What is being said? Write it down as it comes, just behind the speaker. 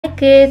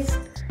kids,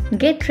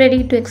 get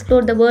ready to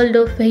explore the world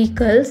of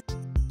vehicles.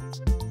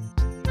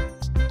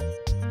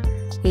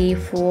 A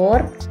for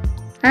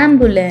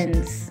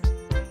ambulance.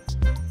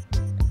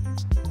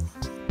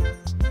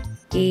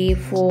 A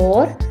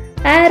for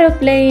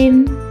aeroplane.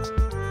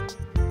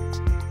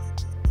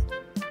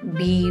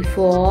 B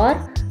for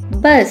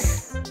bus.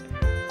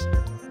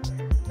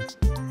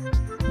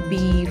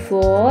 B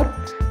for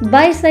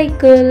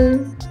bicycle.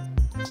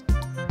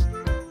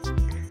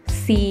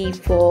 C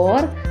for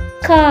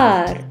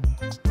car.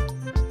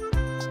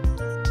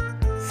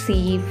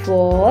 C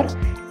for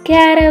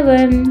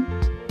caravan.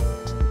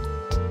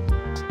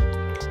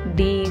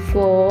 D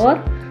for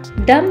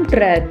dump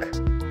truck.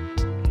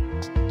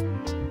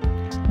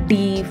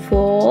 D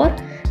for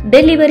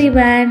delivery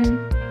van.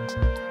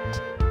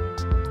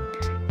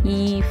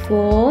 E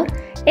for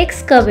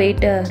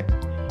excavator.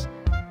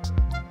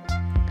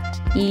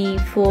 E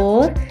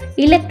for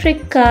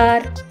electric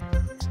car.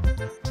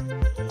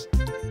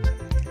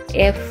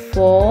 F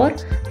for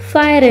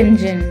fire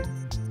engine.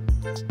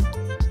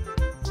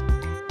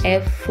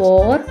 F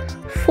for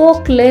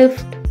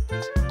forklift.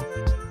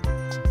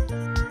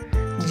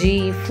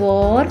 G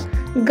for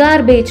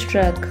garbage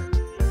truck.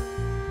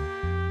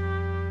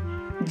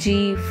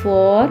 G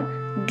for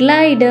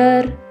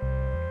glider.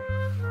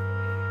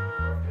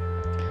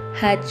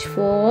 H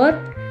for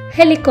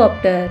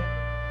helicopter.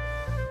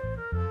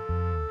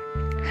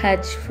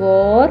 H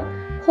for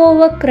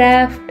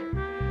hovercraft.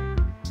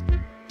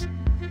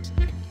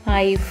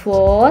 I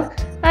for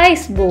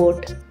ice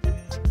boat.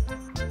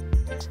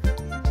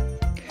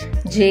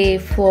 J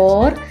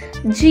for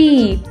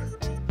jeep.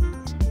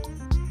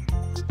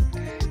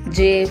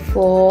 J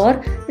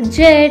for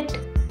jet.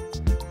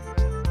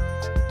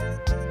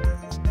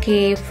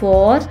 K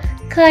for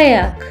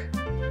kayak.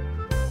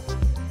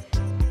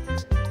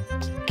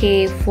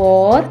 K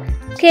for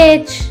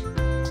catch.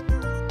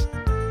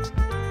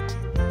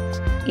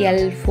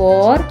 L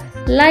for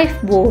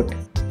lifeboat.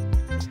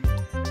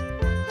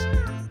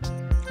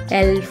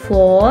 L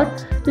for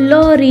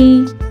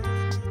lorry.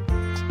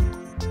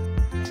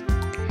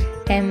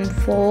 M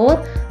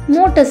for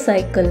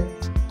motorcycle.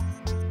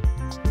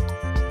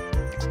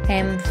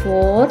 M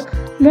for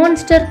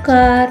monster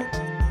car.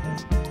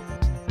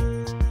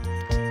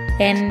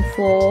 N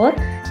for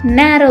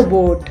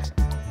narrowboat.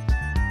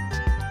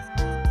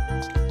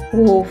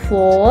 O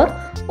for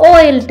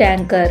oil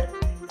tanker.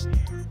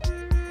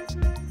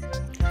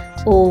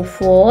 O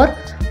for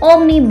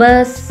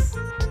omnibus.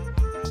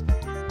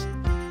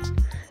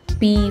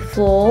 P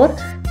for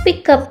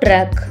pickup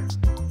truck.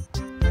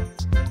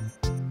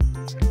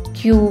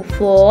 Q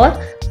for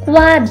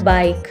quad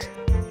bike.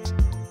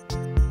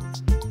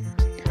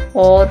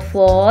 R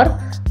for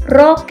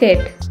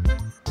rocket.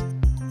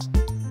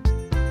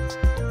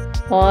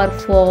 R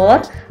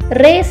for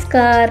race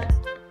car.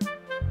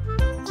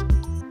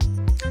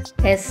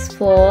 S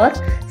for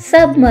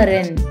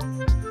submarine.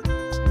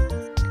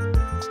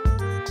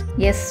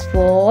 S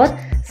for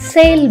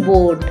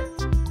sailboat.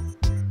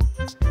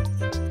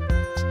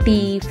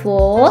 T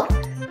for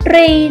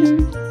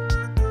train.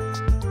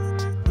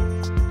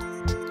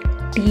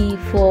 T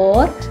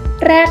for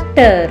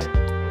tractor.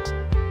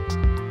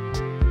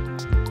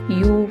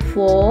 U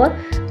for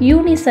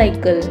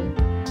unicycle.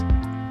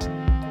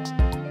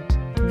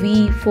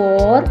 V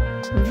for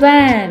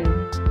van.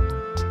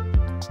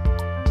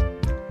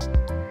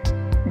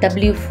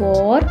 W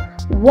for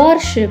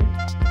warship.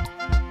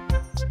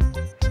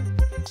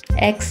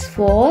 X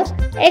for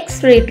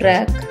X-ray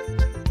truck.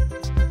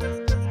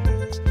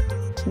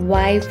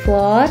 Y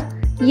for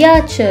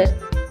yacht.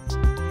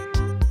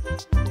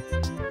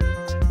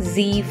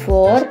 Z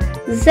for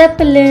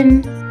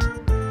zeppelin.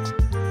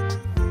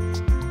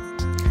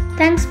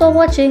 Thanks for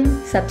watching.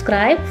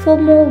 Subscribe for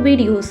more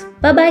videos.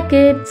 Bye bye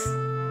kids.